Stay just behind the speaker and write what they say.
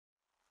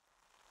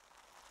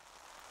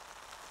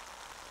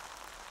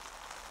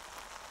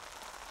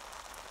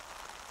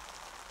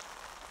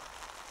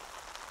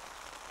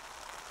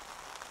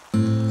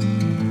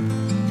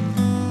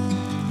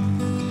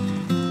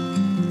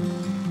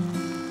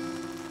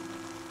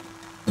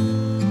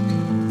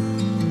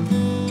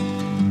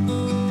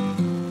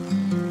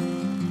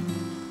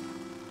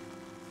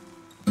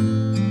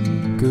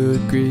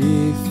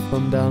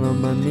I'm down on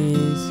my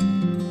knees.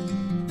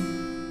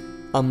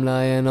 I'm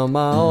lying on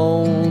my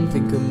own,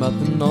 thinking about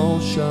the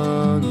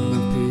notion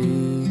of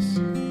peace.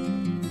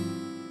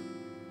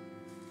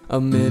 A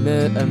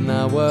minute, an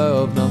hour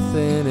of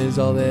nothing is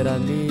all that I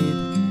need.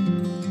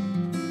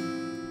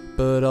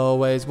 But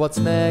always, what's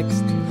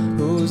next?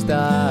 Who's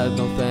died?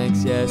 No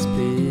thanks, yes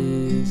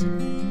please.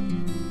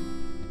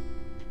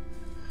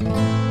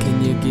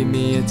 Can you give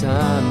me a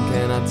time?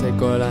 Can I take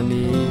what I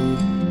need?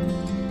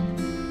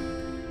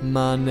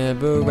 My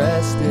never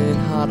resting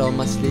heart on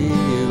my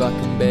sleeve, I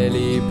can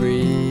barely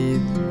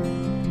breathe.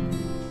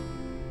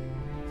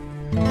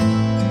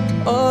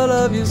 All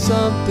of your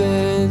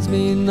somethings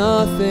mean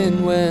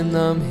nothing when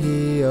I'm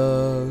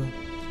here.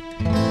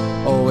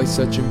 Always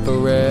searching for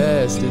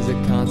rest is a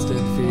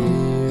constant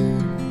fear.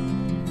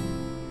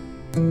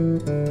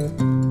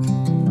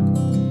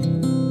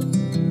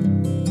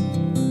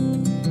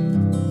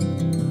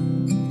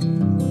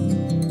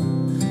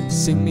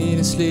 Sing me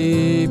to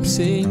sleep,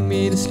 sing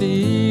me to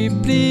sleep.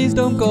 Please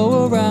don't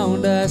go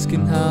around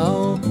asking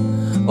how.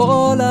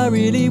 All I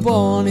really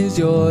want is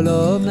your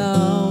love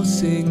now.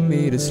 Sing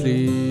me to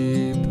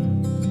sleep.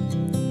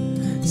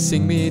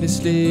 Sing me to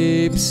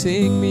sleep,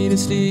 sing me to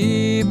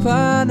sleep.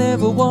 I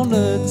never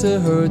wanted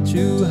to hurt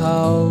you.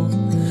 How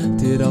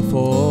did I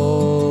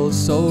fall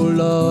so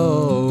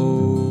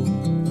low?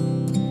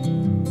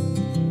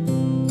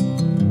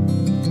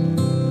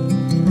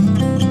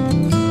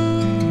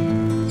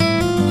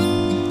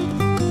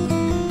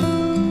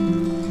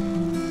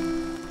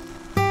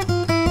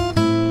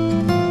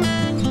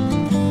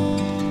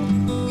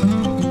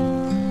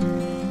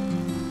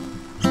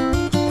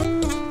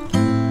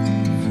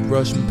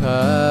 Rushing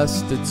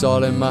past, it's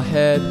all in my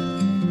head,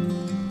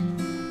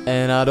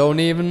 and I don't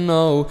even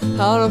know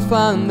how to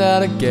find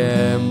that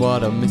again,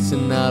 what I'm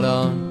missing out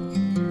on.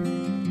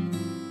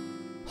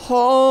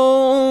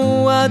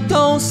 Oh, I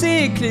don't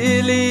see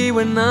clearly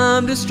when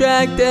I'm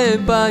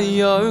distracted by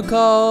your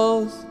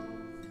calls.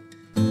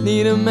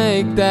 Need to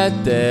make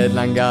that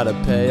deadline, gotta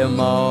pay them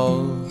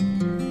all.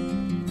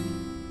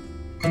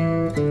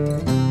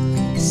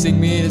 Sing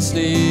me to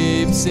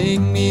sleep,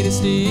 sing me to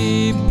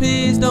sleep.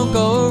 Please don't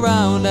go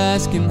around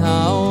asking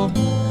how.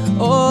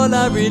 All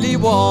I really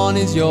want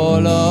is your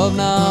love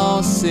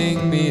now.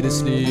 Sing me to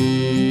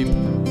sleep.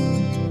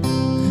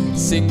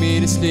 Sing me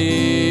to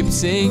sleep,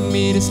 sing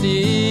me to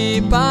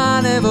sleep.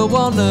 I never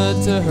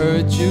wanted to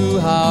hurt you.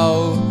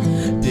 How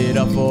did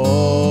I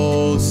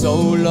fall so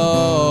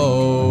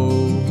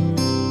low?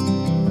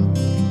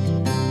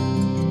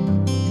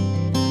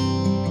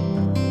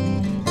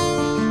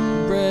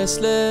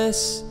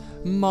 Restless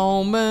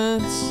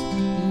moments,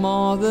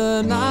 more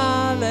than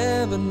I'll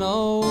ever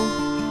know.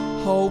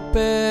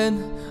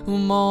 Hoping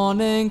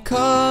morning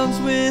comes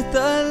with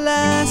a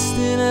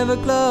lasting ever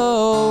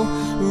glow.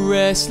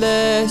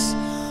 Restless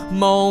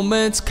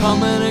moments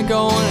coming and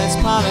going, it's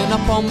piling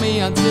up on me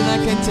until I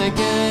can't take it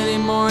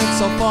anymore.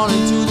 It's all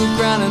falling to the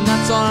ground, and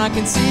that's all I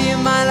can see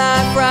in my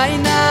life right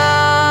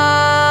now.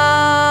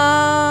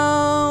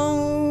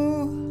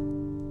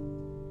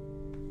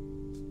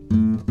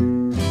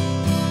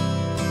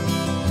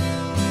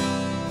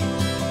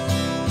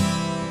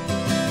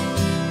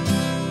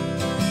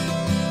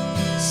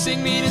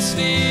 Sing me to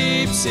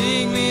sleep,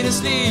 sing me to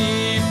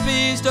sleep.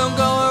 Please don't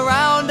go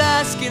around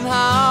asking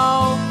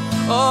how.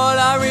 All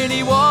I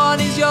really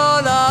want is your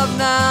love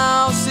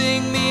now.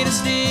 Sing me to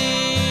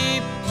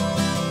sleep.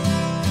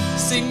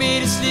 Sing me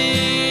to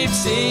sleep,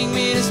 sing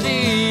me to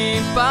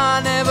sleep.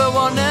 I never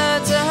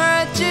wanted to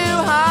hurt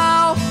you.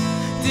 How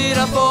did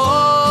I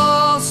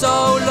fall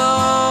so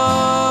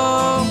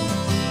low?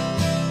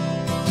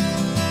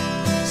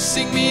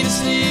 Sing me to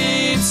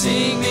sleep,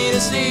 sing me to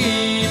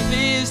sleep.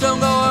 Please don't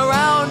go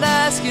around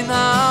asking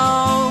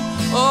how.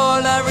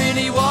 All I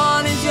really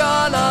want is your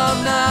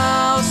love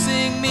now.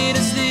 Sing me to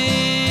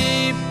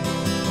sleep.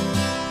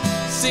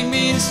 Sing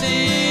me to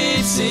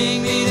sleep,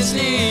 sing me to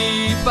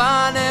sleep.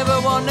 I never